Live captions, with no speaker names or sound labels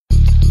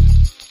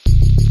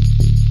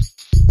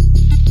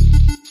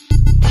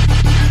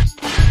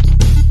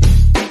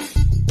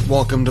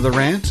Welcome to The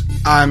Rant.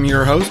 I'm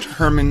your host,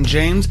 Herman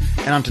James,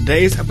 and on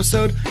today's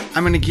episode,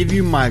 I'm going to give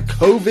you my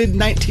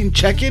COVID-19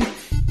 check-in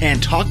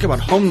and talk about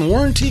home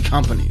warranty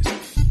companies.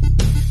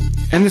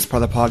 And this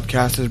part of the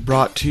podcast is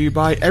brought to you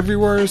by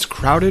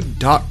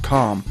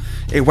everywhereiscrowded.com,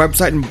 a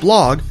website and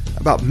blog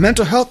about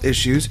mental health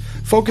issues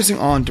focusing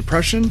on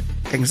depression,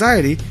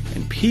 anxiety,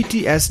 and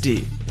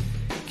PTSD.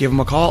 Give them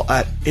a call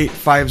at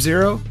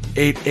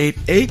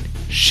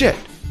 850-888-SHIT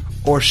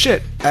or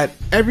shit at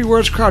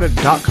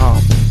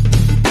everywhereiscrowded.com.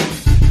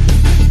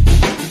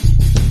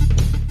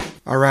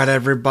 Alright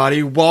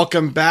everybody,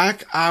 welcome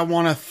back. I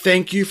want to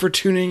thank you for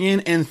tuning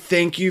in and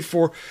thank you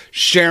for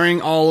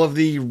sharing all of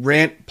the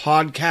Rant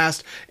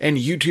podcast and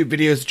YouTube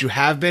videos that you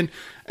have been.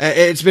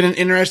 It's been an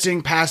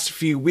interesting past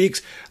few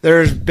weeks.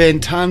 There's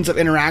been tons of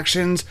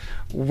interactions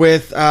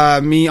with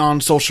me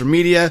on social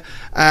media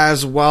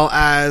as well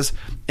as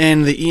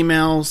in the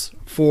emails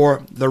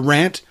for The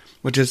Rant,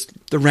 which is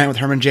The Rant with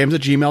Herman James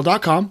at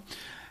gmail.com.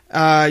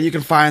 You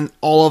can find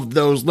all of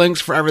those links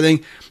for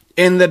everything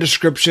in the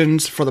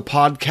descriptions for the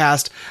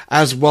podcast,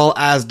 as well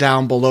as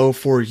down below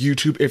for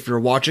YouTube if you're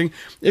watching.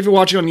 If you're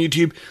watching on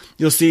YouTube,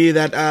 you'll see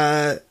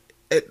that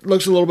it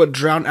looks a little bit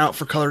drowned out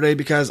for color day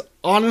because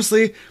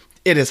honestly,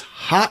 it is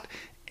hot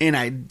and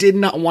I did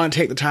not want to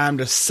take the time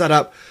to set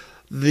up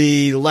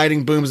the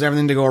lighting booms and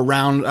everything to go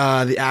around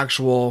the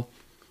actual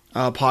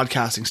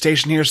podcasting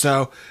station here.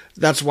 So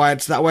that's why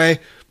it's that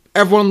way.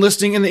 Everyone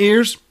listening in the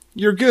ears,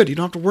 you're good. You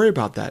don't have to worry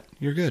about that.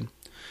 You're good.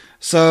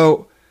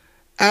 So,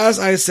 as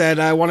I said,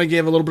 I want to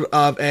give a little bit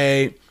of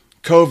a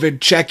COVID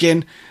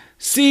check-in.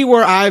 See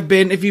where I've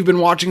been. If you've been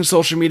watching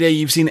social media,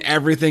 you've seen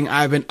everything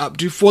I've been up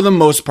to for the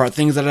most part.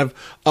 Things that I've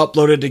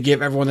uploaded to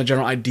give everyone the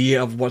general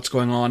idea of what's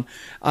going on.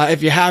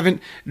 If you haven't,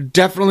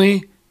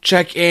 definitely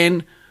check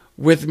in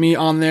with me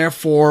on there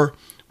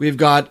we've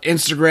got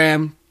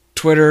Instagram,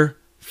 Twitter,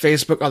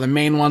 Facebook are the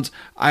main ones.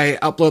 I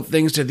upload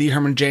things to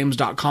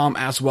thehermanjames.com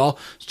as well.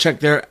 So check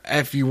there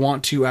if you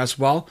want to as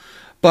well.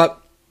 But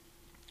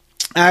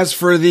as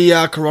for the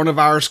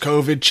coronavirus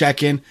COVID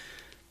check-in,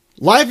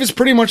 life is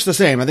pretty much the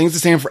same. I think it's the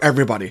same for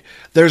everybody.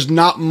 There's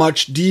not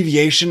much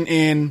deviation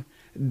in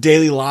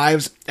daily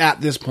lives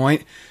at this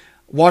point.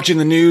 Watching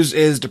the news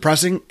is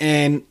depressing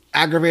and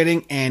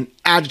aggravating and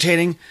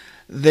agitating.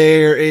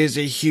 There is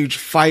a huge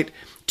fight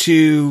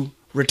to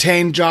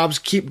retain jobs,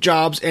 keep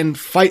jobs, and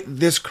fight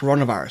this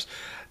coronavirus.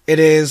 It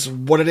is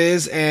what it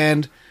is,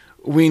 and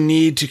we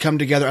need to come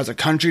together as a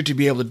country to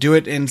be able to do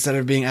it instead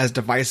of being as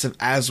divisive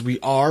as we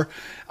are.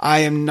 I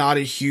am not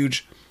a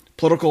huge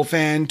political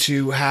fan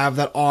to have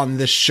that on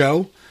this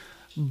show,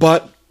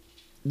 but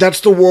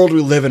that's the world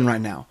we live in right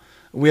now.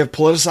 We have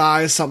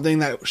politicized something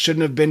that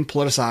shouldn't have been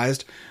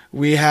politicized.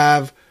 We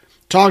have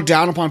talked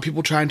down upon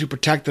people trying to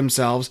protect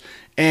themselves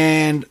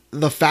and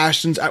the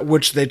fashions at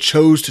which they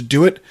chose to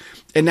do it.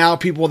 And now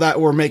people that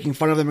were making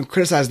fun of them and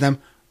criticizing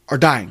them are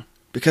dying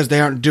because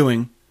they aren't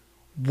doing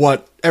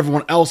what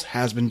everyone else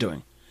has been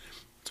doing.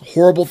 It's a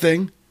horrible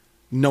thing.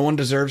 No one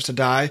deserves to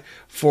die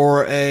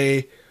for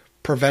a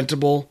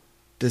preventable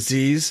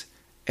disease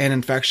and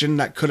infection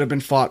that could have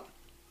been fought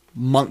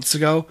months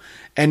ago.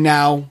 And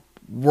now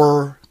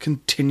we're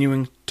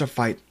continuing to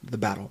fight the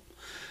battle.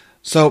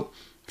 So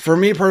for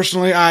me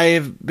personally,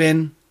 I've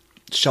been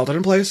sheltered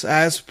in place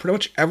as pretty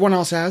much everyone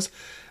else has.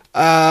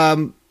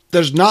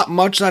 There's not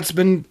much that's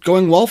been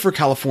going well for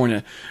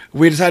California.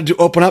 We decided to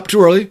open up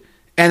too early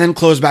and then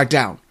close back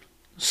down.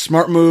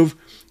 Smart move.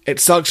 It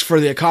sucks for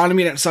the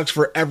economy and it sucks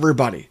for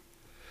everybody.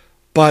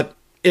 But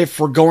if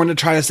we're going to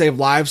try to save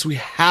lives, we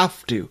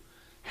have to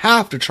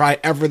try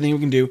everything we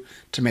can do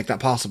to make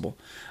that possible.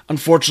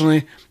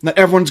 Unfortunately, not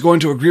everyone's going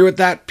to agree with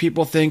that.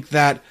 People think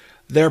that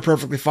they're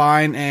perfectly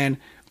fine and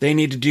they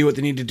need to do what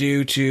they need to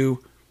do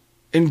to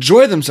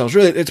enjoy themselves.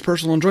 Really, it's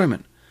personal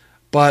enjoyment.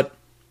 But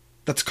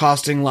that's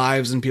costing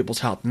lives and people's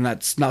health. And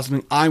that's not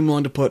something I'm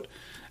willing to put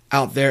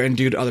out there and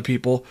do to other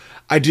people.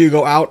 I do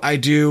go out. I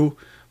do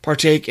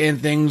partake in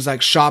things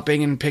like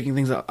shopping and picking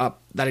things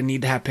up that I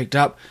need to have picked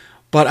up.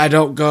 But I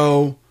don't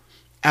go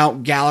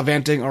out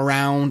gallivanting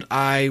around.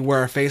 I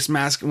wear a face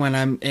mask when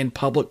I'm in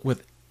public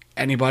with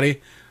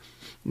anybody.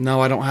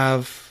 No, I don't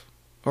have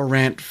a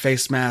rant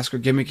face mask or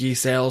gimmicky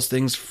sales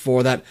things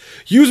for that.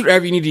 Use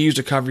whatever you need to use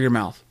to cover your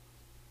mouth.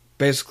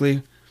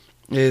 Basically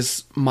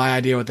is my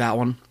idea with that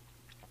one.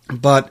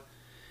 But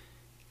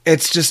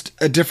it's just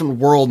a different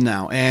world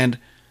now. And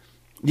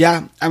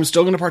yeah, I'm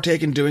still going to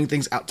partake in doing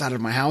things outside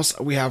of my house.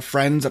 We have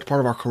friends that's part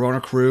of our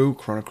quarantine crew.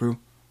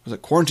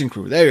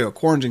 There you go,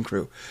 quarantine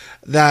crew.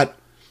 That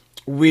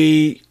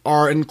we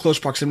are in close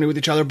proximity with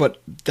each other,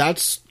 but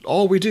that's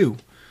all we do.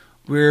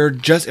 We're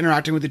just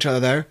interacting with each other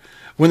there.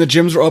 When the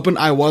gyms were open,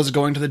 I was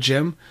going to the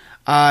gym.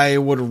 I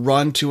would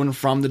run to and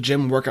from the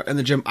gym, work out in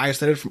the gym,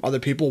 isolated from other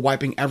people,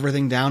 wiping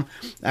everything down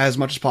as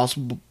much as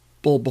possible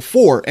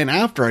before and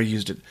after I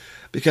used it.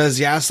 Because,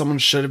 yeah, someone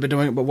should have been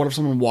doing it, but what if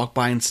someone walked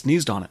by and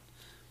sneezed on it?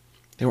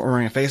 They weren't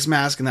wearing a face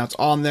mask, and now it's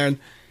on there.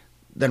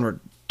 Then we're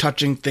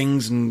touching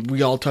things, and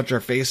we all touch our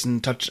face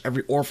and touch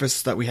every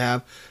orifice that we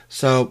have.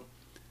 So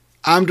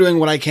I'm doing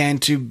what I can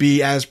to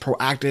be as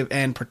proactive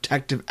and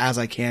protective as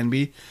I can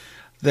be.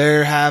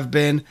 There have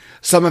been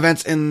some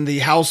events in the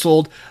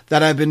household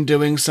that I've been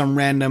doing some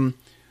random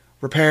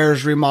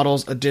repairs,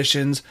 remodels,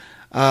 additions.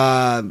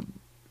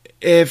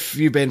 If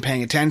you've been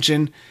paying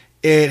attention,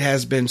 it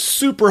has been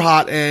super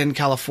hot in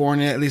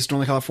California, at least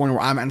Northern California,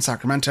 where I'm at in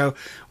Sacramento.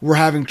 We're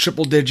having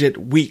triple-digit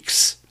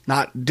weeks,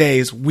 not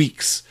days,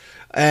 weeks.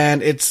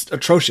 And it's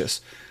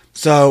atrocious.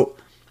 So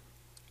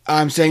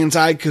I'm staying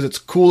inside because it's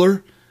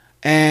cooler.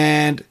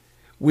 And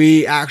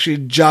we actually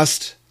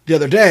just the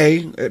other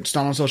day, it's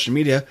not on social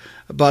media,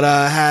 but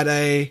had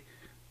a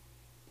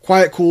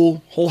quiet,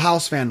 cool whole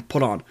house fan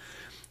put on.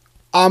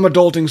 I'm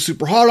adulting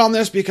super hard on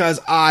this because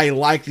I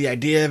like the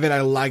idea of it.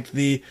 I like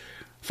the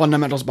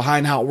fundamentals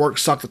behind how it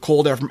works. Suck the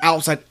cold air from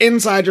outside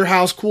inside your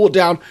house, cool it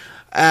down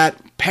at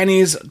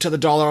pennies to the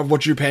dollar of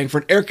what you're paying for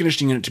an air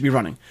conditioning unit to be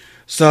running.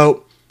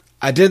 So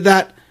I did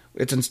that.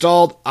 It's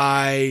installed.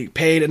 I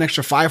paid an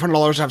extra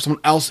 $500 to have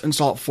someone else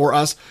install it for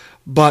us,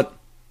 but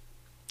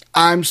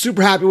I'm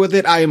super happy with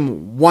it. I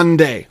am one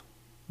day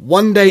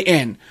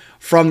in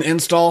from the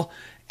install,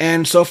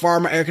 and so far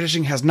my air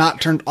conditioning has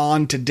not turned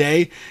on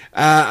today.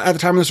 At the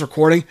time of this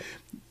recording,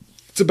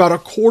 it's about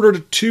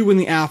 1:45 in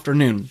the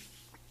afternoon.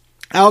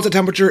 Outside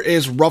temperature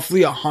is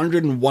roughly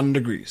 101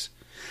 degrees.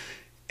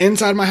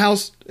 Inside my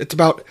house, it's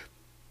about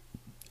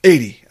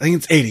 80. I think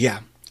it's 80, yeah.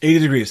 80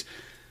 degrees.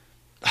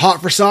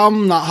 Hot for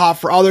some, not hot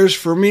for others.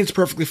 For me, it's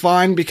perfectly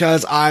fine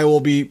because I will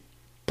be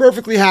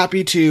perfectly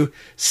happy to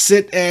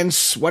sit and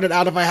sweat it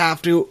out if I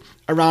have to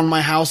around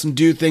my house and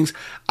do things.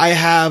 I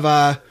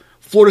have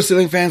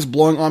floor-to-ceiling fans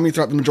blowing on me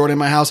throughout the majority of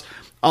my house.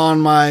 On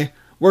my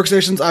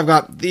workstations, I've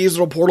got these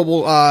little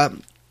portable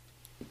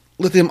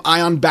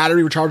lithium-ion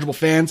battery rechargeable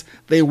fans.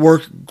 They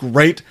work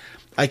great.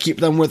 I keep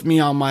them with me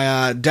on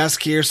my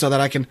desk here so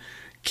that I can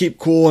keep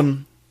cool,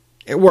 and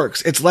it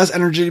works. It's less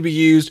energy to be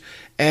used,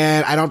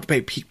 and I don't have to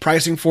pay peak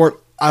pricing for it.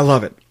 I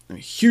love it. I'm a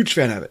huge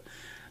fan of it.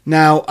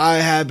 Now, I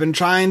have been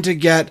trying to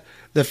get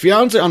the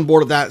fiance on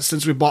board with that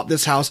since we bought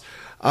this house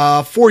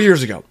 4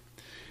 years ago.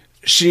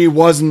 She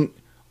wasn't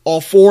all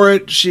for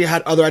it. She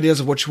had other ideas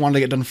of what she wanted to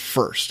get done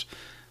first.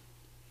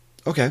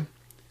 Okay.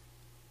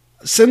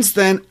 Since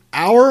then,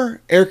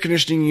 our air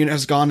conditioning unit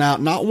has gone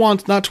out not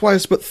once, not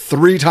twice, but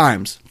 3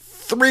 times.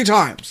 3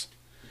 times.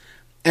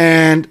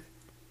 And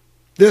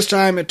this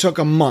time it took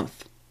a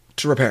month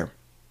to repair.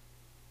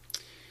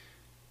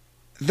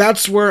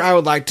 That's where I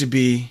would like to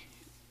be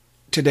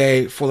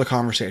today for the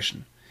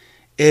conversation.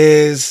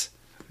 Is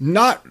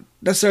not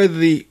necessarily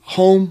the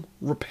home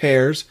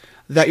repairs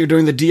that you're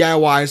doing, the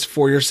DIYs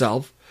for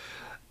yourself,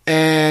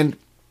 and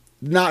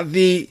not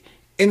the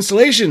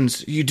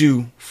installations you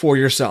do for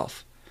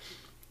yourself.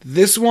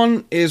 This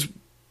one is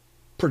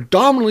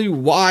predominantly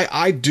why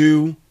I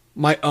do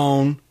my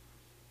own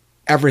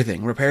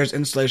everything. Repairs,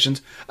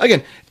 installations.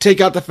 Again, take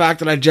out the fact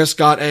that I just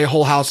got a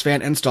whole house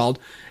fan installed.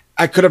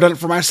 I could have done it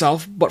for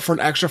myself, but for an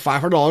extra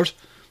 $500,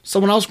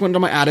 someone else went to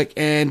my attic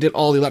and did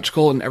all the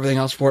electrical and everything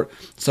else for it.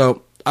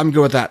 So I'm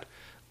good with that.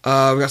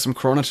 We got some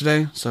Corona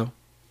today, so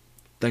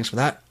thanks for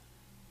that.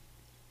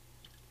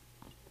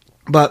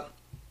 But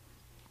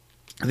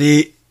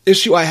the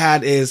issue I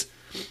had is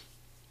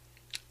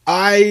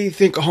I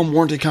think a home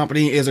warranty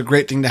company is a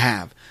great thing to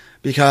have,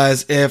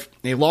 because if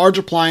a large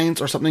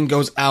appliance or something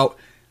goes out,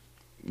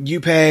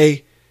 you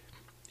pay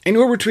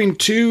anywhere between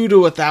 $200 to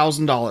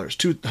 $1,000,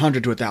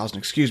 $200 to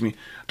 $1,000,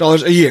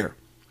 dollars a year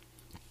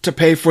to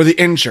pay for the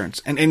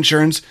insurance. And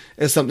insurance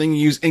is something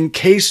you use in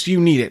case you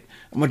need it.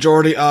 A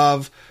majority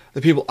of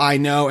the people I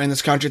know in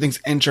this country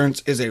thinks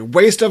insurance is a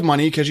waste of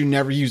money because you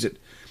never use it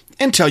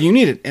until you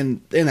need it.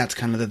 And that's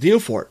kind of the deal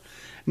for it.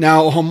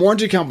 Now, a home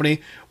warranty company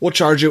will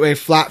charge you a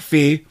flat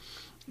fee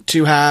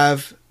to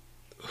have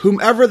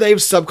whomever they've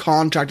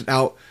subcontracted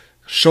out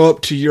show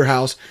up to your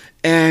house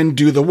and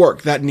do the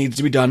work that needs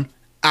to be done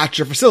at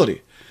your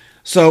facility.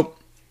 So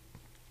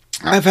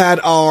I've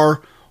had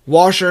our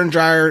washer and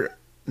dryer,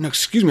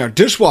 our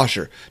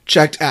dishwasher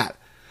checked at.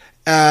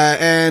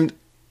 And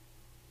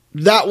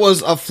that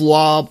was a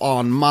flaw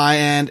on my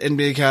end, and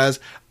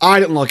because I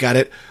didn't look at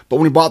it. But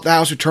when we bought the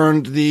house, we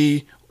turned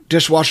the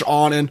dishwasher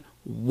on and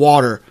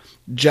water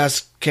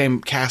just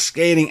came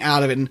cascading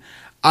out of it. And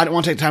I didn't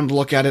want to take time to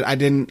look at it. I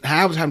didn't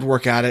have time to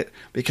work at it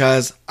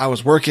because I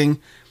was working,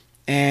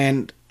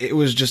 and it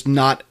was just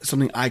not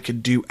something I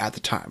could do at the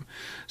time.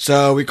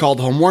 So we called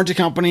the home warranty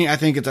company. I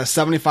think it's a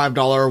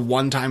 $75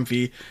 one-time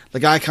fee. The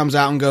guy comes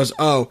out and goes,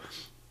 "Oh,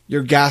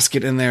 your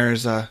gasket in there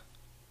is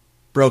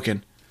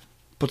broken."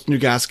 Puts a new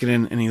gasket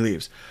in, and he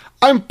leaves.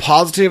 I'm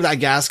positive that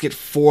gasket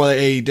for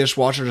a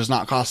dishwasher does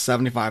not cost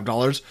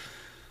 $75,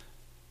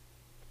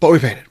 but we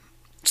paid it.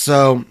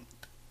 So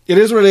it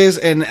is what it is,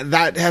 and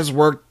that has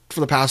worked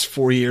for the past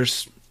 4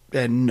 years,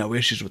 and no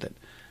issues with it.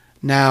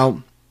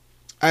 Now,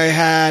 I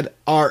had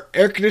our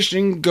air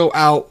conditioning go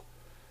out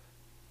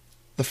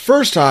the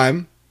first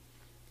time,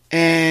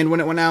 and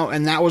when it went out,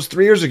 and that was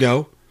 3 years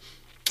ago,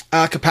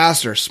 a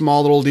capacitor,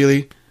 small little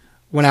dealie,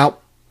 went out.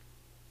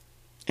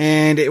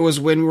 And it was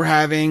when we were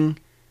having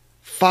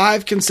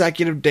 5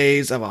 consecutive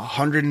days of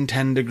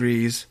 110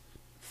 degrees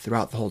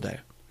throughout the whole day.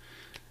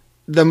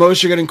 The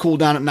most you're getting cooled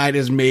down at night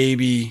is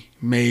maybe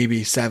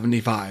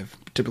 75,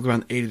 typically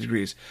around 80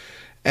 degrees.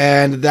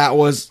 And that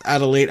was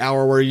at a late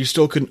hour where you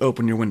still couldn't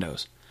open your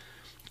windows.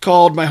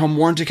 Called my home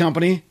warranty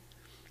company.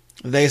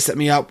 They set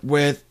me up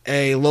with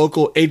a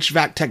local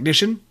HVAC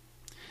technician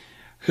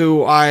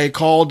who I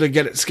called to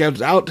get it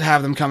scheduled out to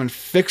have them come and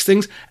fix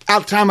things. At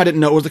the time, I didn't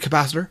know it was the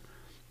capacitor.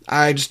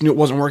 I just knew it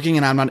wasn't working,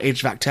 and I'm not an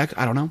HVAC tech.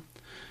 I don't know.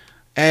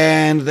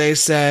 And they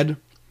said,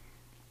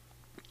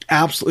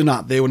 absolutely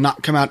not. They would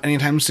not come out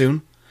anytime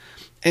soon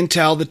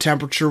until the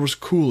temperature was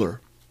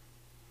cooler.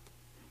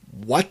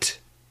 What?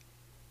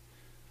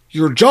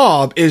 Your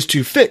job is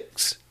to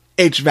fix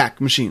HVAC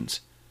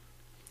machines.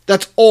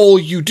 That's all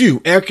you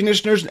do. Air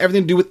conditioners and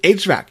everything to do with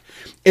HVAC.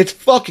 It's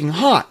fucking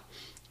hot.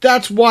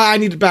 That's why I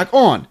need it back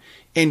on.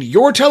 And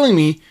you're telling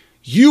me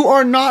you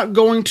are not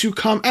going to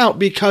come out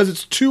because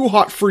it's too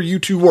hot for you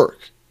to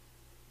work.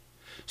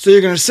 So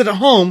you're going to sit at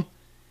home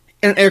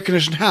in an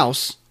air-conditioned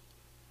house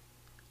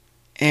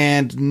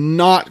and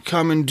not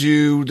come and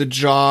do the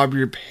job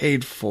you're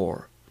paid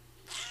for.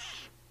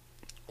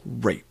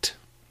 Great.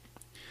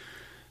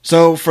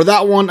 So for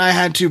that one, I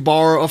had to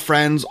borrow a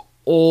friend's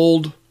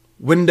old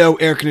window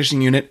air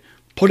conditioning unit,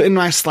 put it in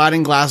my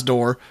sliding glass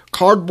door,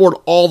 cardboard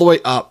all the way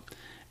up,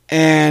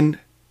 and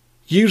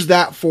use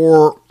that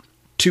for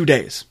 2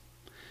 days.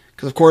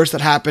 Because, of course,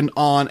 that happened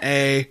on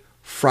a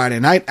Friday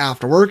night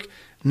after work.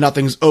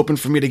 Nothing's open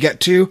for me to get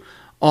to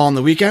on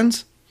the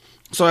weekends.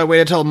 So I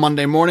waited till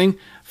Monday morning,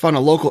 found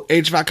a local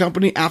HVAC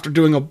company after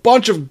doing a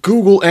bunch of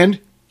Google and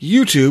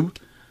YouTube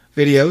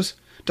videos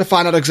to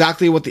find out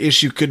exactly what the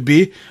issue could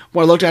be.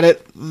 When I looked at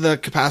it, the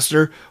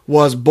capacitor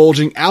was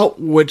bulging out,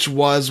 which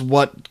was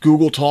what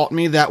Google taught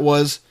me that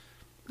was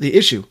the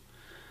issue.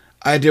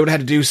 I did what I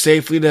had to do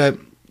safely to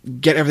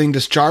get everything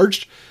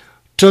discharged.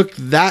 Took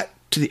that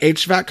to the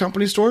HVAC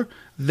company store.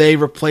 They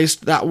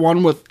replaced that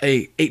one with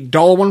a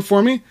 $8 one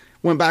for me.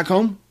 Went back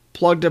home,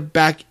 plugged it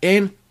back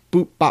in,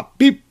 boop, bop,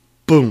 beep,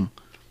 boom.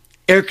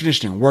 Air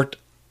conditioning worked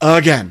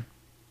again.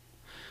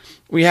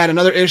 We had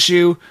another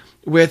issue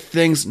with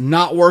things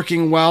not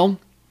working well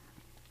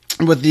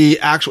with the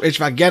actual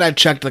HVAC. Again, I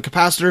checked the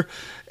capacitor,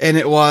 and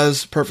it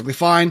was perfectly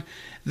fine.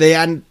 They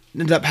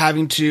ended up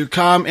having to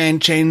come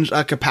and change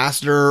a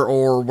capacitor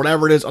or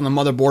whatever it is on the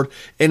motherboard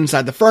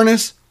inside the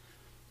furnace.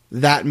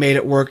 That made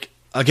it work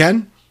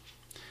again.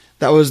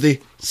 That was the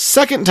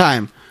second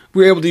time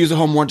we were able to use a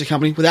home warranty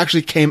company who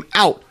actually came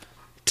out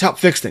to help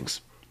fix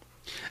things.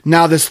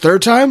 Now this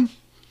third time,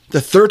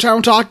 the third time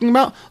I'm talking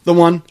about, the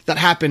one that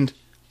happened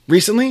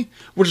recently,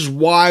 which is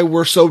why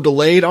we're so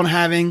delayed on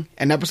having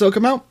an episode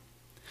come out,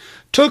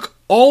 took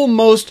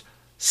almost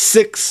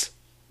 6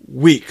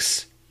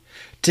 weeks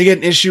to get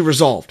an issue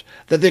resolved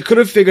that they could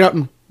have figured out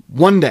in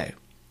one day.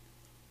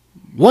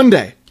 One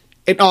day,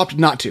 it opted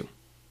not to.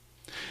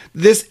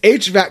 This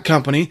HVAC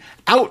company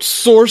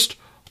outsourced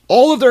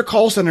all of their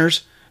call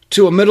centers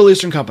to a Middle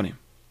Eastern company.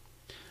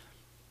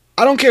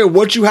 I don't care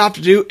what you have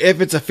to do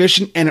if it's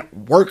efficient and it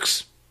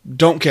works.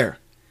 Don't care.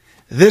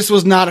 This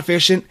was not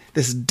efficient.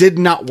 This did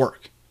not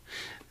work.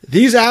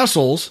 These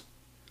assholes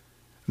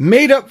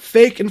made up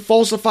fake and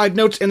falsified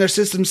notes in their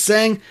system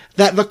saying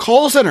that the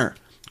call center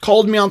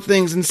called me on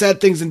things and said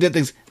things and did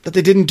things that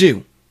they didn't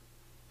do.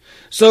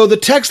 So the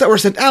texts that were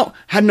sent out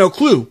had no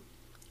clue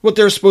what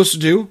they were supposed to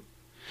do.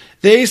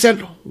 They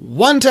sent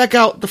one tech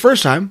out the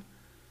first time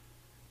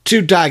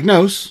to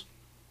diagnose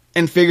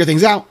and figure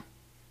things out.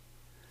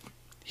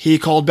 He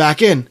called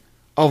back in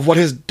of what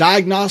his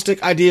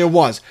diagnostic idea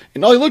was.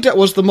 And all he looked at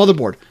was the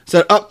motherboard.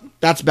 Said, oh,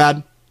 that's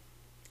bad.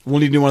 We'll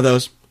need a new one of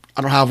those.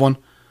 I don't have one.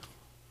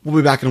 We'll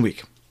be back in a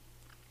week.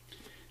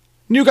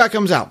 New guy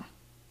comes out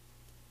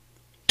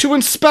to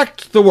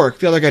inspect the work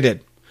the other guy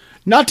did.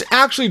 Not to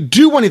actually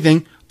do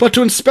anything, but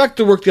to inspect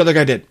the work the other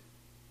guy did.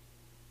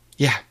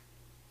 Yeah.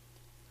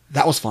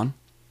 That was fun.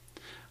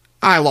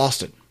 I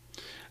lost it.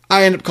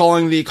 I ended up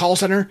calling the call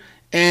center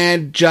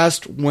and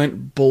just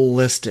went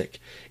ballistic.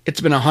 It's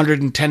been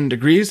 110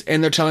 degrees,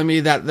 and they're telling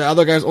me that the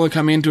other guy's only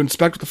coming in to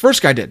inspect what the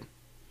first guy did.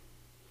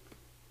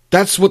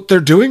 That's what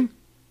they're doing?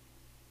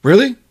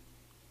 Really?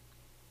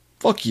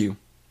 Fuck you.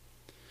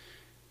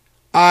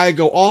 I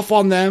go off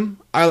on them.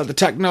 I let the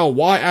tech know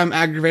why I'm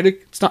aggravated.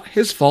 It's not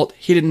his fault.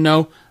 He didn't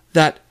know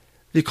that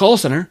the call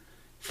center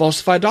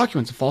falsified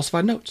documents and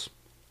falsified notes.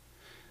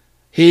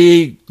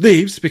 He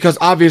leaves because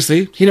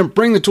obviously he didn't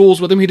bring the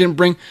tools with him. He didn't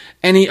bring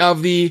any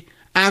of the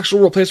actual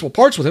replaceable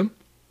parts with him.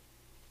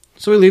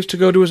 So he leaves to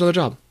go do his other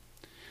job.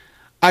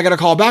 I got a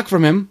call back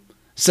from him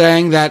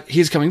saying that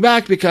he's coming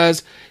back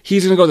because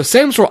he's going to go to the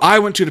same store I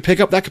went to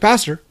pick up that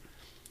capacitor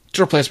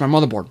to replace my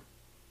motherboard.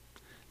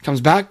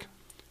 Comes back,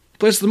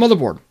 replaces the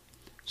motherboard.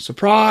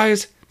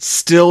 Surprise,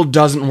 still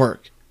doesn't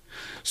work.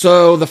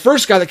 So the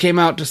first guy that came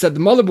out to said the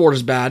motherboard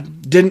is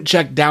bad didn't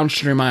check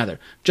downstream either.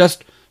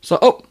 Just so,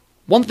 oh,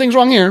 one thing's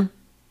wrong here.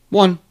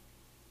 One.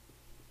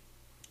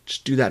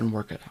 Just do that and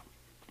work it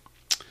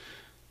out.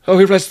 Oh,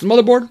 he replaces the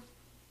motherboard.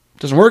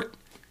 Doesn't work.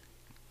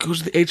 Goes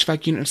to the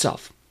HVAC unit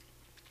itself.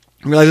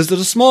 Realizes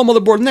there's a small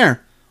motherboard in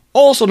there,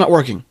 also not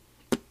working.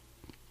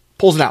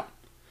 Pulls it out.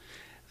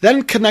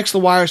 Then connects the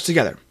wires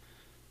together.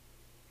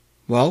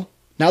 Well,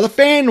 now the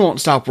fan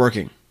won't stop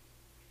working.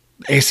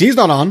 The AC's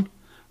not on,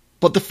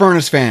 but the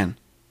furnace fan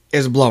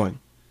is blowing.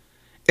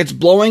 It's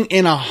blowing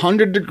in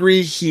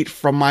 100-degree heat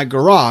from my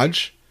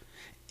garage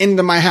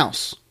into my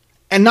house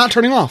and not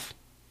turning off.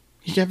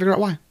 He can't figure out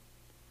why.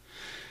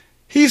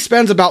 He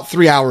spends about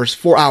 4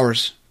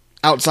 hours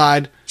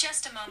outside.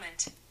 Just a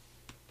moment.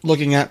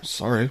 Looking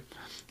at,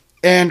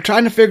 and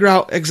trying to figure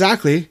out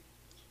exactly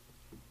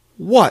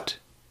what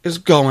is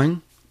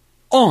going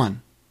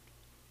on.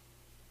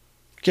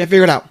 Can't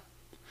figure it out.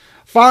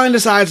 Finally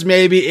decides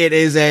maybe it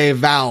is a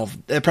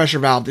pressure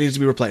valve that needs to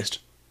be replaced.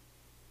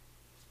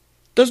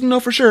 Doesn't know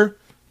for sure,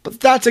 but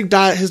that's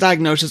his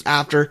diagnosis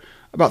after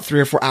about 3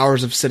 or 4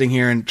 hours of sitting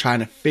here and trying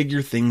to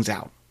figure things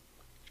out.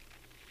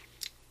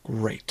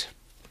 Great.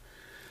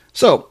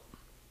 So,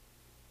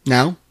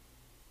 now,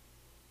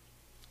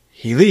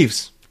 he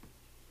leaves.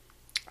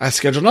 I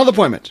schedule another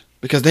appointment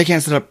because they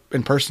can't set up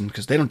in person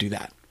because they don't do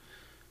that.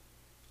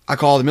 I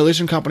call the Middle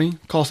Eastern company,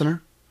 call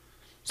center,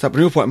 set up a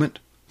new appointment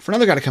for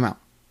another guy to come out.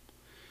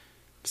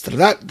 Instead of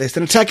that, they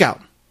send a tech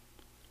out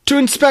to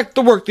inspect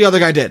the work the other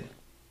guy did.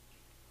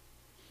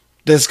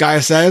 This guy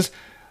says,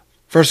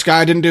 first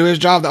guy didn't do his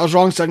job, that was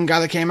wrong. Second guy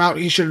that came out,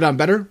 he should have done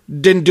better,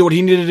 didn't do what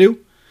he needed to do.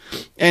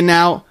 And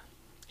now,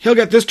 he'll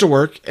get this to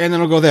work, and then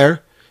he'll go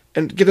there,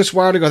 and get this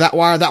wire to go that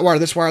wire,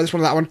 this wire, this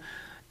one, that one,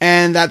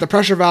 and that the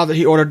pressure valve that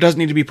he ordered doesn't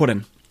need to be put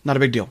in. Not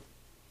a big deal.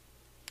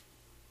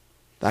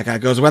 That guy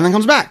goes away and then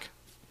comes back.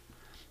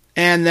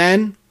 And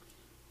then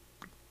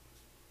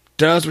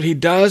does what he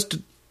does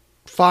to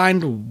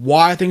find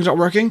why things aren't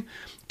working.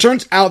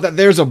 Turns out that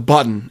there's a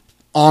button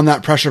on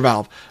that pressure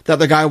valve that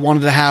the guy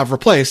wanted to have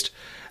replaced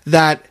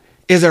that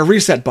is a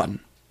reset button.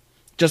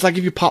 Just like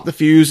if you pop the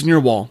fuse in your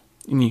wall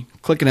and you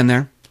click it in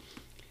there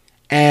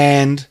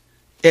and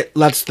it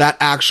lets that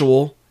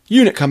actual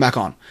unit come back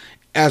on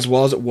as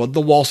well as it would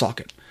the wall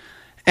socket.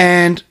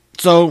 And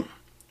so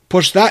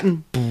push that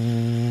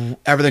and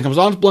everything comes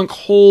on, blink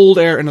cold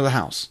air into the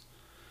house.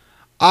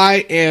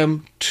 I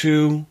am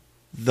to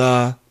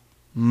the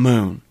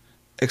moon.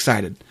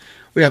 Excited.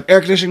 We have air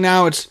conditioning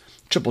now. It's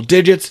triple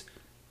digits.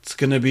 It's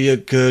going to be a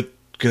good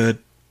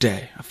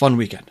day. A fun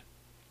weekend.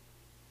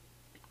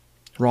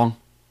 Wrong.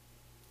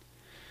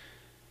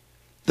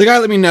 The guy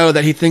let me know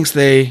that he thinks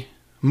the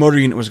motor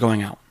unit was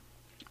going out.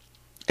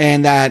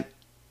 And that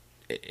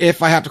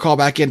if I have to call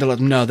back in to let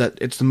them know that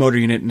it's the motor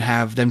unit and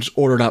have them just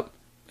order it up,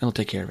 and they'll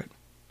take care of it.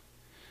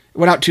 It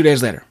went out 2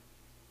 days later.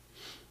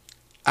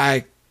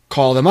 I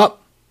call them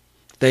up.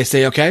 They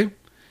say okay.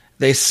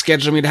 They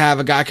schedule me to have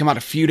a guy come out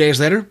a few days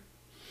later.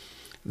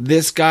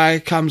 This guy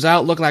comes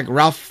out, looking like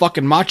Ralph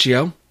fucking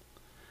Macchio.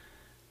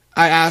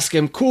 I ask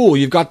him, cool,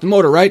 you've got the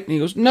motor, right? And he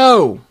goes,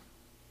 no.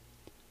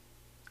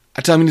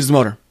 I tell him he needs the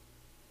motor.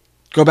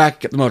 Go back,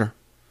 get the motor.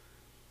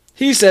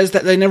 He says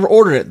that they never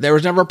ordered it. There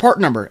was never a part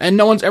number, and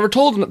no one's ever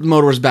told him that the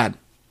motor was bad.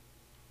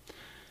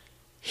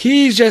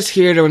 He's just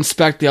here to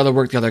inspect the other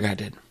work the other guy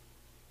did.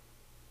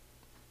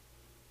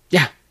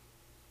 Yeah.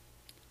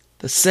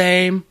 The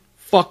same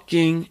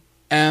fucking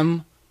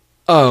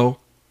M.O.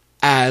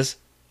 as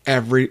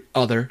every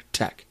other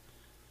tech.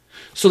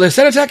 So they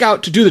send a tech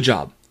out to do the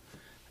job.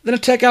 Then a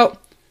tech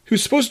out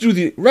who's supposed to do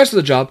the rest of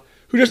the job,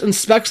 who just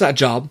inspects that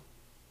job,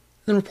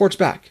 then reports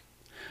back.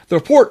 The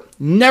report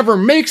never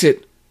makes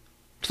it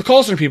to the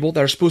call center people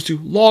that are supposed to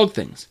log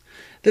things.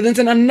 They then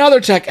send another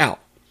tech out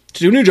to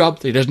do a new job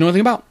that he doesn't know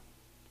anything about.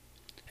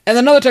 And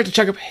then another tech to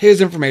check up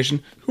his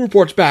information, who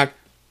reports back,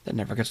 that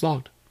never gets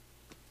logged.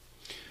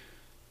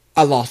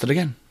 I lost it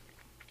again.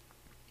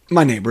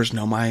 My neighbors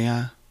know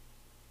my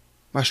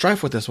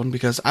strife with this one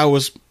because I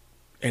was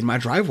in my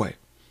driveway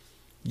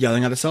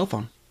yelling at a cell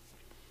phone.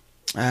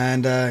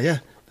 And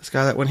this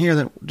guy that went here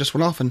that just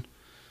went off and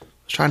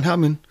was trying to help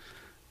me and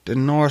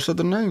didn't know I said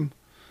the name.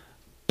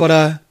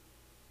 But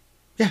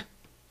yeah.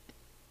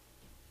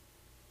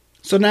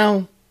 So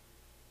now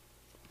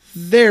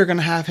they're going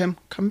to have him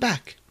come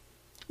back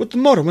with the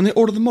motor when they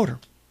order the motor.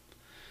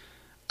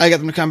 I get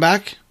them to come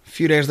back a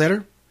few days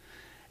later.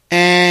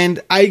 And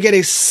I get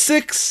a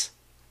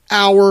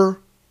 6-hour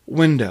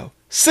window.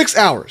 6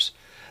 hours.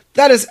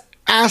 That is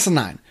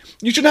asinine.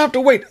 You shouldn't have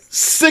to wait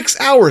 6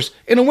 hours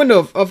in a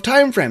window of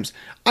time frames.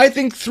 I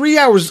think 3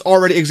 hours is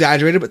already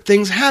exaggerated, but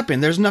things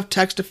happen. There's enough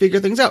text to figure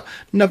things out.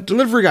 Enough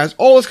delivery guys,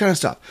 all this kind of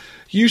stuff.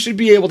 You should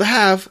be able to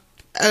have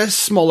a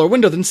smaller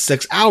window than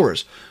 6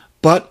 hours.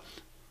 But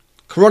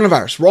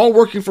coronavirus, we're all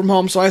working from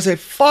home, so I say,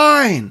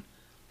 fine.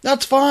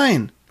 That's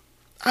fine.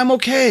 I'm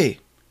okay.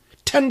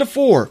 10 to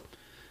 4.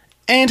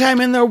 Anytime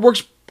in there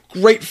works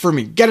great for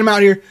me. Get him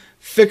out here.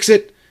 Fix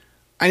it.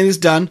 I need this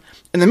done.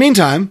 In the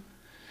meantime,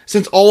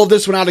 since all of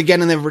this went out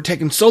again and they were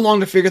taking so long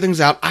to figure things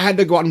out, I had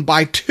to go out and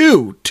buy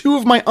two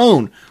of my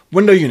own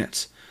window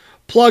units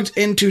plugged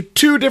into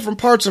 2 different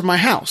parts of my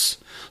house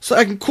so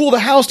I can cool the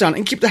house down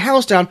and keep the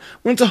house down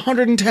when it's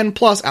 110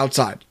 plus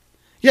outside.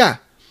 Yeah,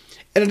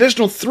 an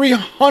additional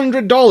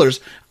 $300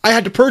 I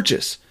had to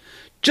purchase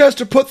just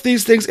to put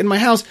these things in my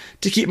house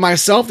to keep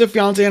myself, the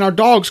fiance, and our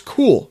dogs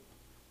cool.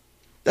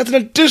 That's an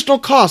additional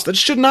cost that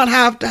should not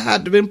have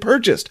been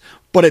purchased,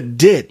 but it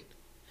did.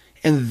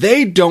 And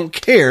they don't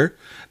care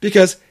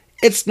because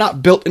it's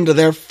not built into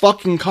their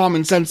fucking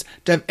common sense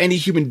to have any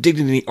human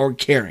dignity or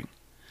caring.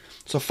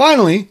 So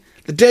finally,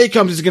 the day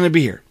comes he's going to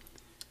be here.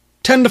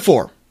 10 to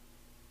 4.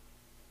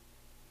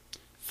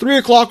 3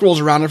 o'clock rolls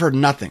around, I've heard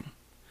nothing.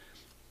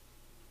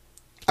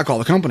 I call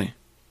the company.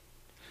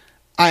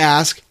 I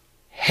ask,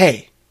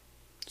 hey,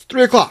 it's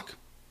 3 o'clock.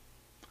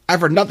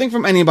 I've heard nothing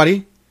from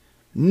anybody.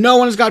 No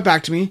one has got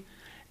back to me.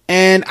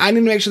 And I need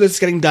to make sure this is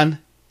getting done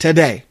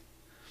today.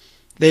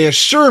 They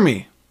assure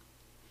me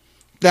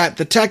that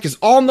the tech is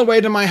on the way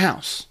to my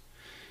house.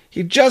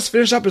 He just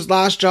finished up his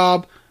last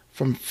job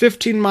from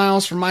 15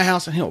 miles from my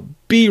house and he'll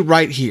be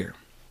right here.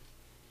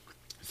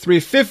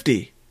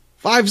 3:50,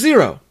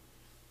 50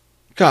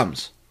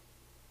 comes.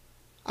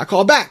 I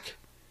call back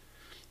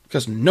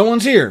because no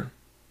one's here.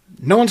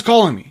 No one's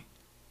calling me.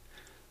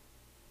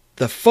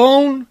 The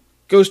phone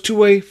goes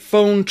to a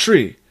phone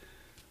tree.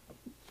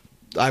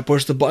 I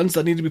push the buttons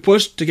that need to be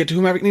pushed to get to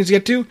whomever it needs to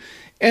get to,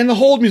 and the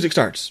hold music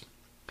starts.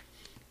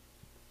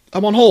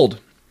 I'm on hold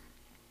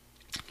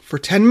for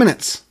 10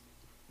 minutes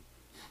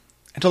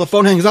until the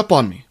phone hangs up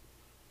on me.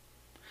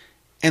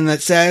 And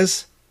that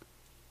says,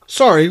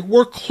 sorry,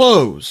 we're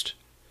closed.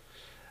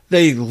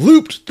 They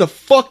looped the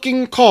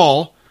fucking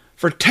call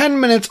for 10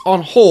 minutes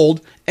on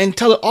hold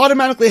until it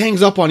automatically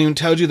hangs up on you and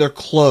tells you they're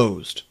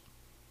closed.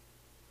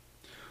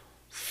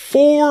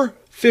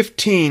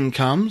 4:15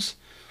 comes.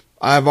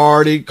 I've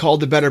already called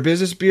the Better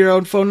Business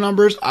Bureau phone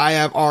numbers. I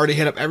have already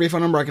hit up every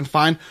phone number I can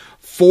find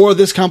for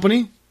this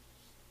company.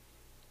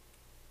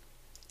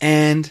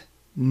 And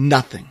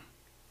nothing.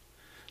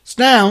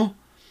 So now,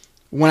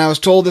 when I was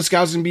told this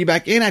guy was going to be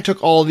back in, I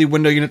took all the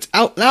window units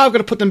out. Now I've got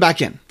to put them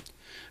back in.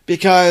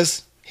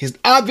 Because he's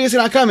obviously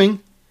not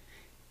coming.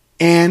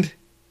 And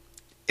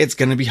it's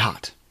going to be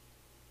hot.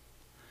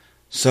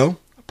 So,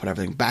 I put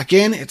everything back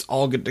in. It's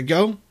all good to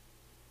go.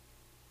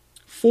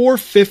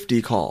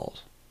 4:50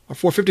 calls. Or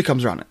 4:50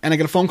 comes around. And I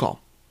get a phone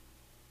call.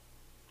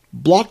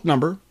 Blocked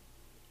number.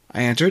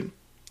 I answer it.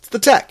 It's the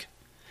tech.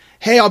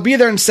 Hey, I'll be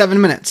there in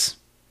 7 minutes.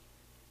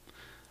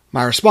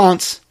 My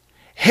response,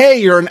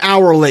 hey, you're an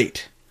hour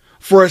late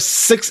for a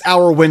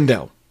 6-hour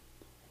window.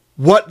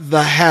 What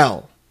the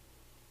hell?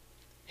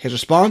 His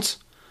response,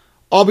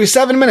 I'll be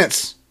 7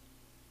 minutes.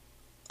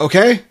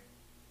 Okay?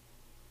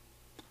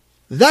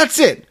 That's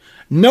it.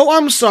 No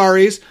I'm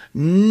sorries,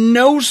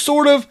 no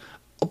sort of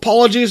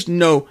apologies,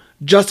 no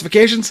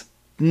justifications,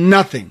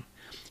 nothing.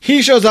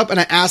 He shows up and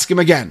I ask him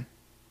again.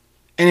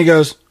 And he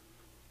goes,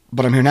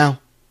 but I'm here now.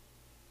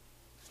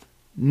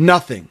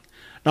 Nothing.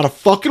 Not a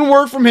fucking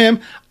word from him.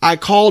 I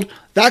called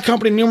that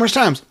company numerous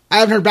times. I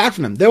haven't heard back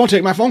from them. They won't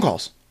take my phone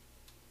calls.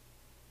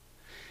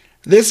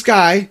 This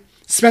guy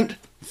spent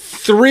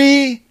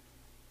 3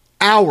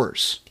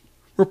 hours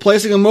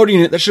replacing a motor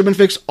unit that should have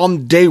been fixed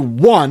on day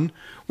 1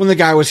 when the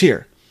guy was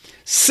here.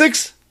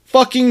 6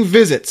 fucking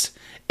visits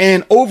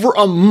in over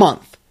a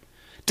month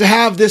to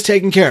have this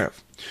taken care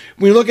of.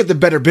 When you look at the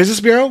Better Business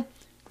Bureau,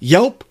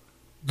 Yelp,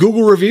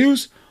 Google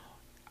reviews,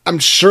 I'm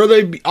sure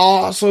they'd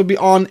also be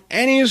on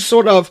any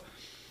sort of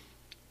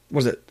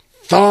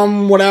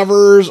thumb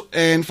whatevers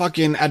and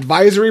fucking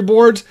advisory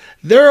boards.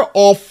 They're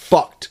all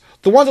fucked.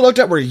 The ones I looked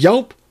at were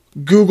Yelp,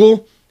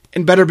 Google,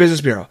 and Better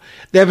Business Bureau.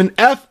 They have an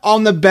F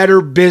on the Better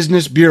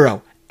Business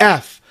Bureau.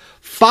 F.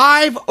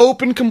 5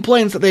 open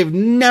complaints that they've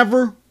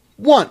never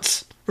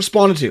once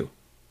responded to.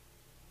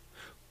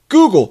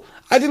 Google,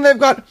 I think they've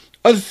got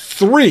a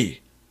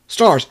 3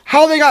 stars.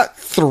 How they got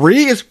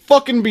 3 is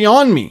fucking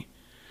beyond me.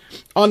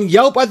 On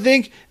Yelp, I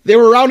think they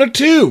were around a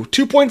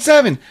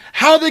 2.7.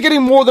 How are they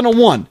getting more than a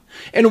 1?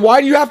 And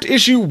why do you have to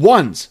issue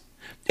 1s?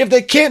 If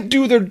they can't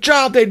do their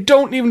job, they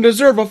don't even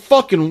deserve a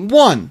fucking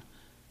 1.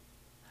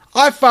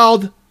 I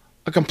filed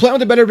a complaint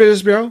with the Better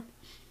Business Bureau,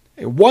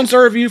 a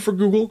 1-star review for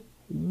Google,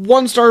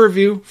 1-star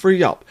review for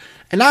Yelp.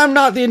 And I'm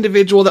not the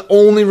individual that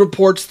only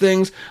reports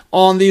things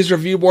on these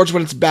review boards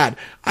when it's bad.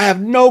 I have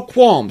no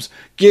qualms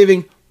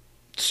giving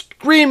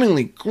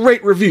screamingly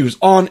great reviews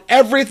on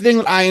everything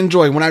that I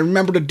enjoy when I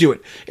remember to do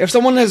it. If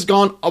someone has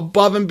gone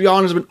above and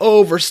beyond, has been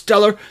over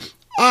stellar,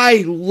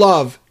 I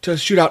love to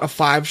shoot out a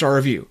 5-star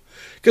review.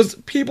 Because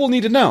people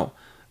need to know.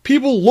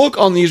 People look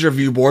on these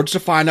review boards to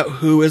find out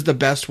who is the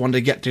best one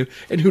to get to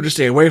and who to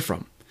stay away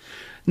from.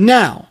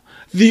 Now,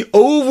 the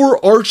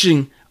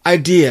overarching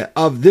idea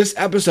of this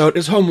episode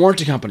is home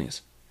warranty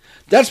companies.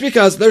 That's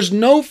because there's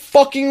no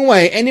fucking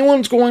way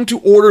anyone's going to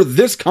order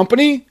this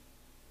company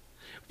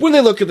when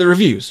they look at the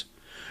reviews.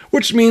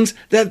 Which means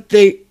that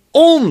they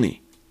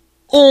only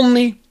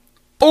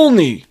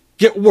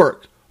get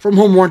work from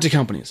home warranty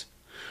companies.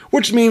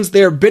 Which means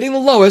they're bidding the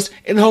lowest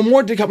and the home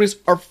warranty companies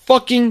are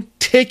fucking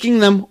taking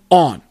them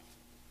on.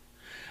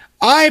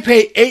 I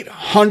pay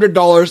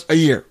 $800 a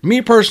year,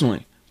 me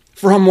personally,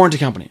 for a home warranty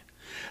company.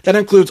 That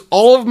includes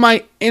all of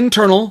my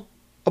internal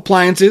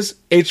appliances,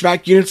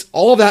 HVAC units,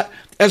 all of that,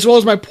 as well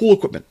as my pool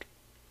equipment.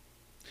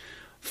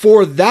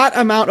 for that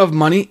amount of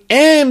money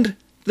and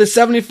the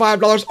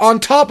 $75 on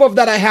top of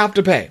that I have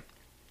to pay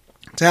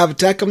to have a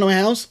tech come to my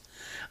house,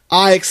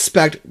 I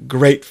expect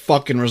great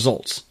fucking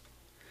results.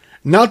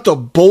 Not the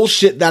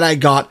bullshit that I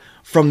got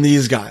from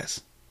these guys.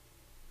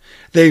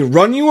 They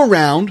run you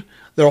around,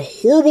 they're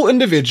horrible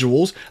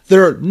individuals,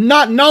 they're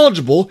not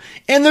knowledgeable,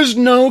 and there's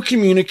no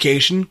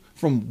communication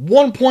from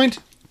one point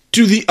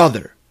to the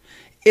other.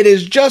 It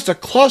is just a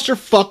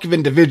clusterfuck of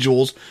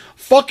individuals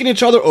fucking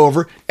each other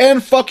over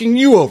and fucking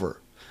you over.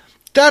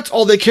 That's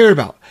all they care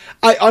about.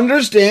 I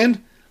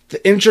understand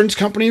the insurance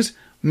companies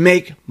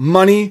make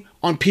money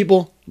on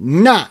people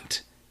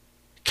not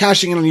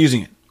cashing in and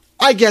using it.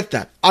 I get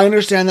that. I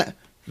understand that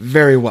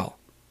very well.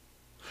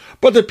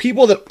 But the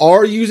people that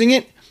are using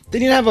it, they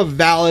need to have a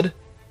valid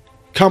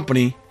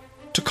company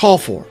to call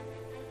for.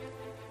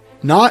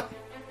 Not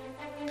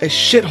a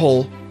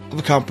shithole of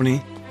a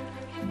company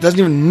that doesn't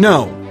even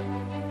know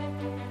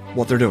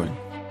what they're doing.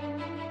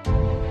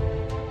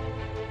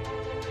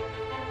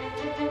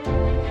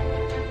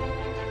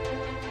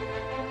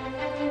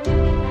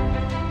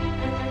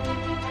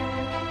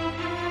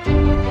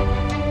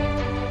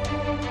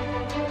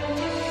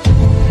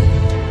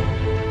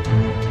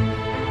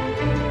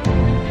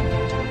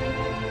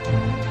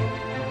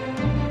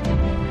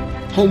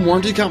 Home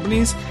warranty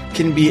companies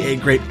can be a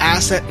great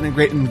asset and a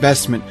great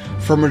investment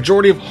for a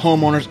majority of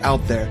homeowners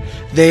out there.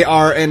 They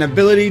are an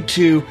ability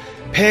to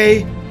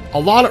pay a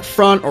lot up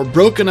front or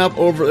broken up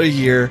over a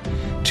year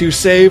to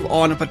save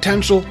on a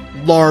potential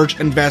large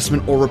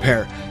investment or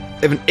repair.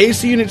 If an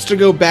AC unit's to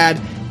go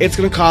bad, it's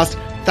going to cost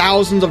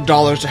thousands of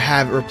dollars to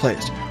have it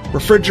replaced.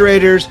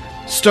 Refrigerators,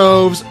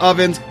 stoves,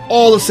 ovens,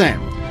 all the same.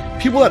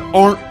 People that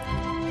aren't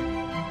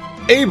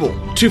able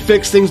to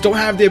fix things, don't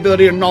have the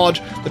ability or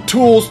knowledge, the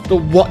tools, the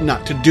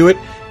whatnot to do it,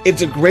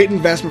 it's a great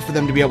investment for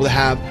them to be able to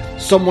have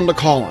someone to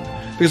call on.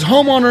 Because a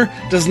homeowner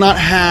does not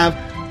have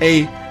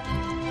a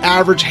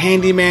average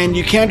handyman.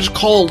 You can't just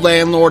call a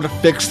landlord to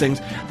fix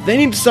things. They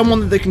need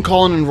someone that they can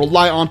call on and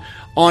rely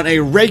on a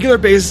regular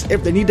basis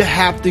if they need to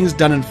have things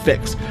done and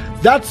fixed.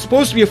 That's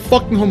supposed to be a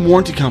fucking home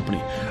warranty company.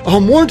 A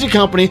home warranty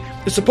company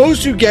is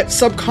supposed to get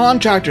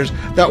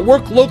subcontractors that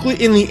work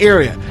locally in the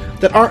area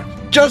that aren't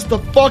just the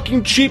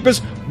fucking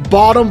cheapest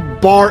bottom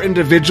bar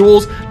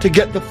individuals to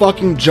get the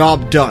fucking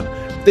job done.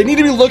 They need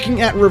to be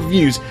looking at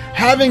reviews,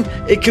 having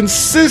a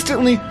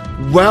consistently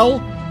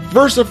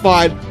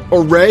well-versified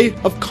array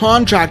of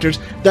contractors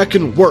that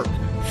can work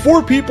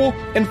for people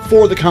and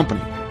for the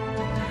company.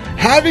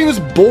 Having this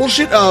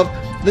bullshit of,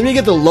 let me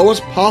get the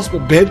lowest possible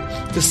bid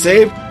to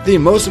save the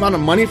most amount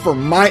of money for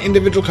my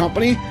individual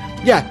company,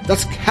 yeah,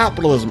 that's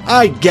capitalism.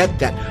 I get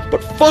that.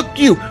 But fuck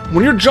you,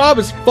 when your job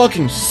is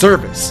fucking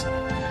service.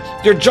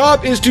 Your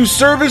job is to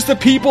service the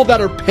people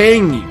that are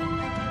paying you.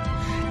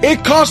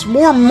 It costs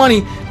more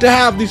money to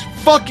have these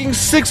fucking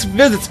 6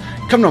 visits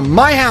come to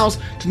my house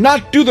to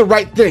not do the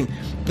right thing.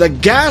 The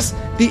gas,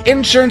 the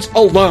insurance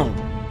alone.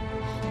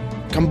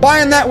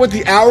 Combine that with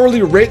the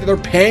hourly rate that they're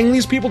paying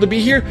these people to be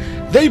here,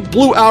 they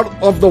blew out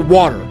of the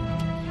water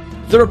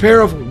the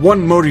repair of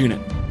 1 motor unit.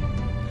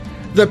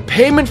 The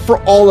payment for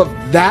all of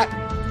that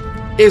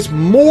is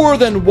more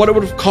than what it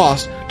would have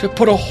cost to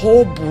put a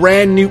whole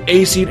brand new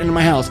AC into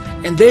my house,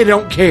 and they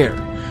don't care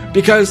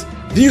because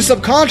these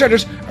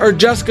subcontractors are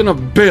just gonna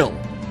bill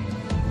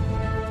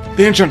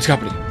the insurance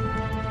company.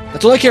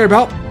 That's all they care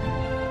about.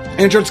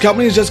 Insurance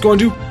company is just going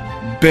to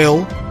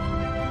bill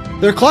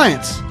their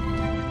clients.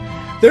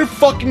 They're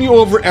fucking you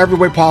over every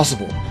way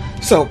possible.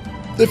 So,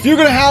 if you're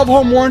gonna have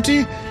home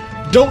warranty,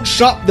 don't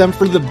shop them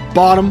for the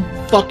bottom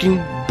fucking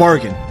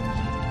bargain.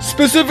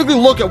 Specifically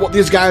look at what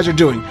these guys are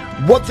doing,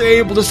 what they're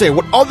able to say,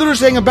 what others are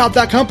saying about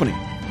that company.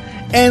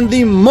 And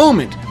the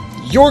moment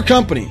your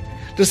company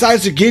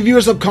decides to give you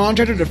a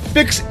subcontractor to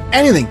fix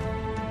anything,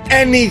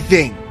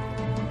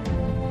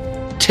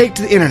 take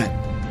to the internet.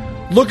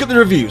 Look at the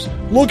reviews.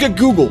 Look at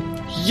Google,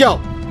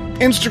 Yelp,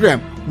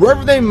 Instagram,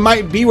 wherever they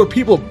might be where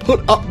people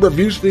put up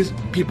reviews for these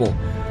people.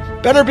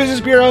 Better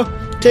Business Bureau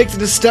takes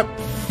it a step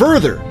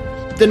further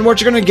than what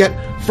you're going to get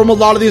from a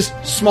lot of these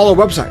smaller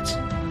websites.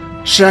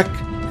 Check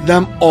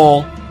them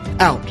all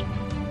out.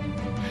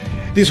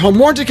 These home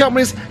warranty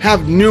companies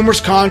have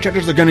numerous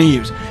contractors they're going to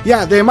use.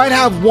 Yeah, they might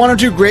have 1 or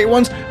 2 great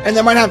ones, and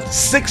they might have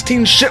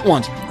 16 shit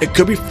ones. It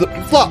could be flip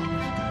and flop.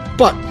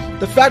 But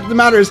the fact of the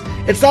matter is,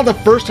 it's not the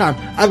first time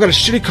I've got a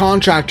shitty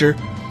contractor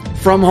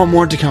from a home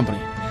warranty company.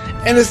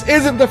 And this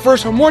isn't the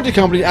first home warranty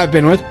company I've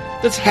been with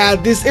that's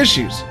had these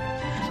issues.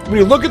 When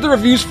you look at the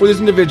reviews for these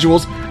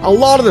individuals, a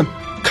lot of them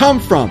come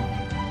from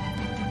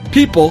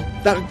people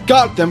that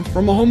got them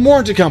from a home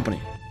warranty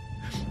company.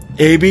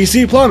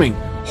 ABC Plumbing,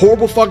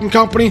 horrible fucking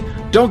company,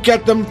 don't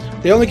get them.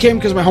 They only came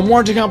because of my home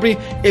warranty company.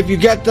 If you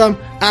get them,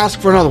 ask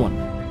for another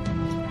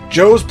one.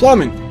 Joe's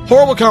Plumbing,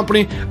 horrible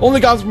company, only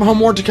got them from a home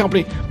warranty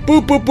company.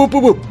 Boop, boop, boop,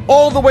 boop, boop,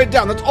 all the way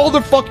down. That's all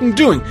they're fucking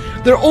doing.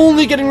 They're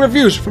only getting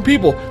reviews from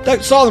people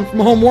that saw them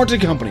from a home warranty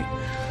company.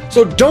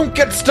 So don't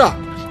get stuck.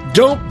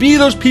 Don't be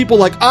those people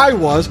like I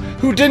was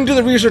who didn't do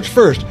the research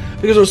first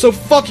because it was so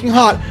fucking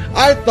hot.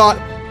 I thought,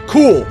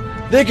 cool,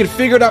 they could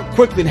figure it out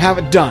quickly and have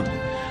it done.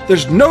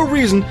 There's no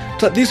reason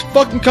to let these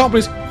fucking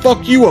companies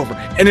fuck you over.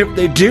 And if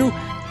they do,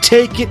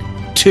 take it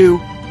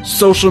to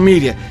social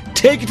media.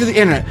 Take it to the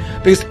internet.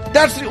 Because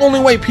that's the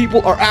only way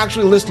people are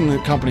actually listening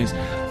to companies.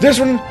 This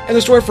one in the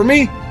story for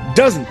me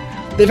doesn't.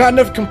 They've had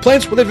enough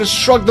complaints where they've just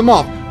shrugged them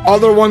off.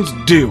 Other ones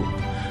do.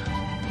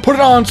 Put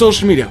it on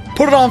social media.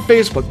 Put it on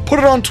Facebook. Put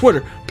it on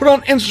Twitter. Put it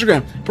on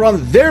Instagram. Put it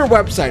on their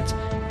websites.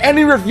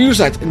 Any review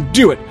sites, and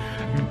do it.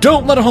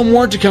 Don't let a home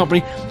warranty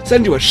company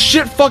send you a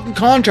shit fucking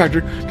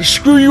contractor to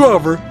screw you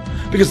over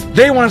because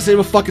they want to save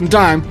a fucking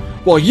dime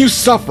while you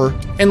suffer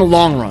in the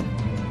long run.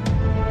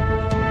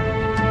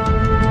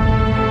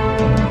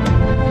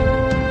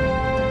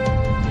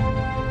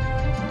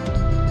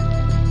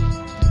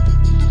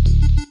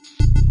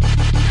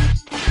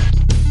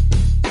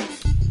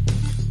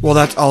 Well,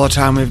 that's all the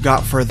time we've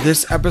got for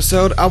this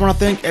episode. I want to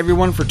thank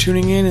everyone for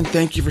tuning in and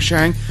thank you for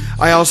sharing.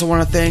 I also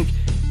want to thank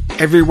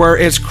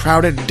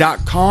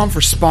everywhereiscrowded.com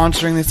for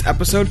sponsoring this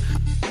episode.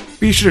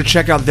 Be sure to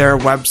check out their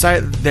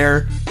website.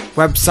 Their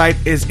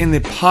website is in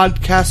the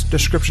podcast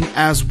description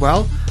as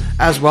well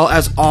as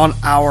on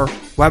our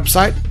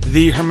website,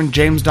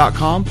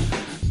 thehermanjames.com.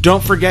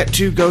 Don't forget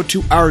to go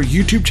to our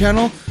YouTube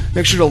channel.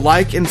 Make sure to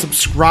like and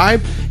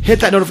subscribe.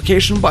 Hit that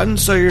notification button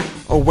so you're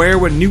aware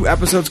when new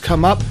episodes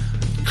come up.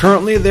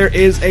 Currently, there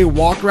is a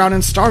walk around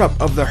and startup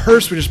of the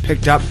hearse we just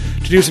picked up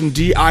to do some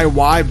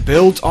DIY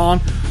builds on.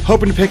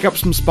 Hoping to pick up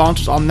some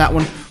sponsors on that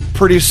one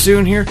pretty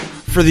soon here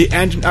for the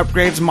engine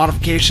upgrades,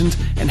 modifications,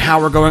 and how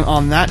we're going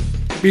on that.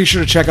 Be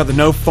sure to check out the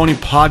No Phony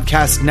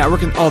Podcast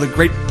Network and all the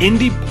great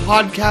indie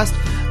podcasts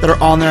that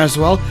are on there as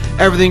well.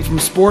 Everything from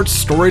sports,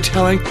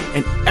 storytelling,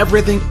 and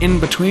everything in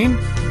between.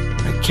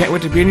 I can't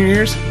wait to be in your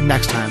ears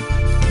next time.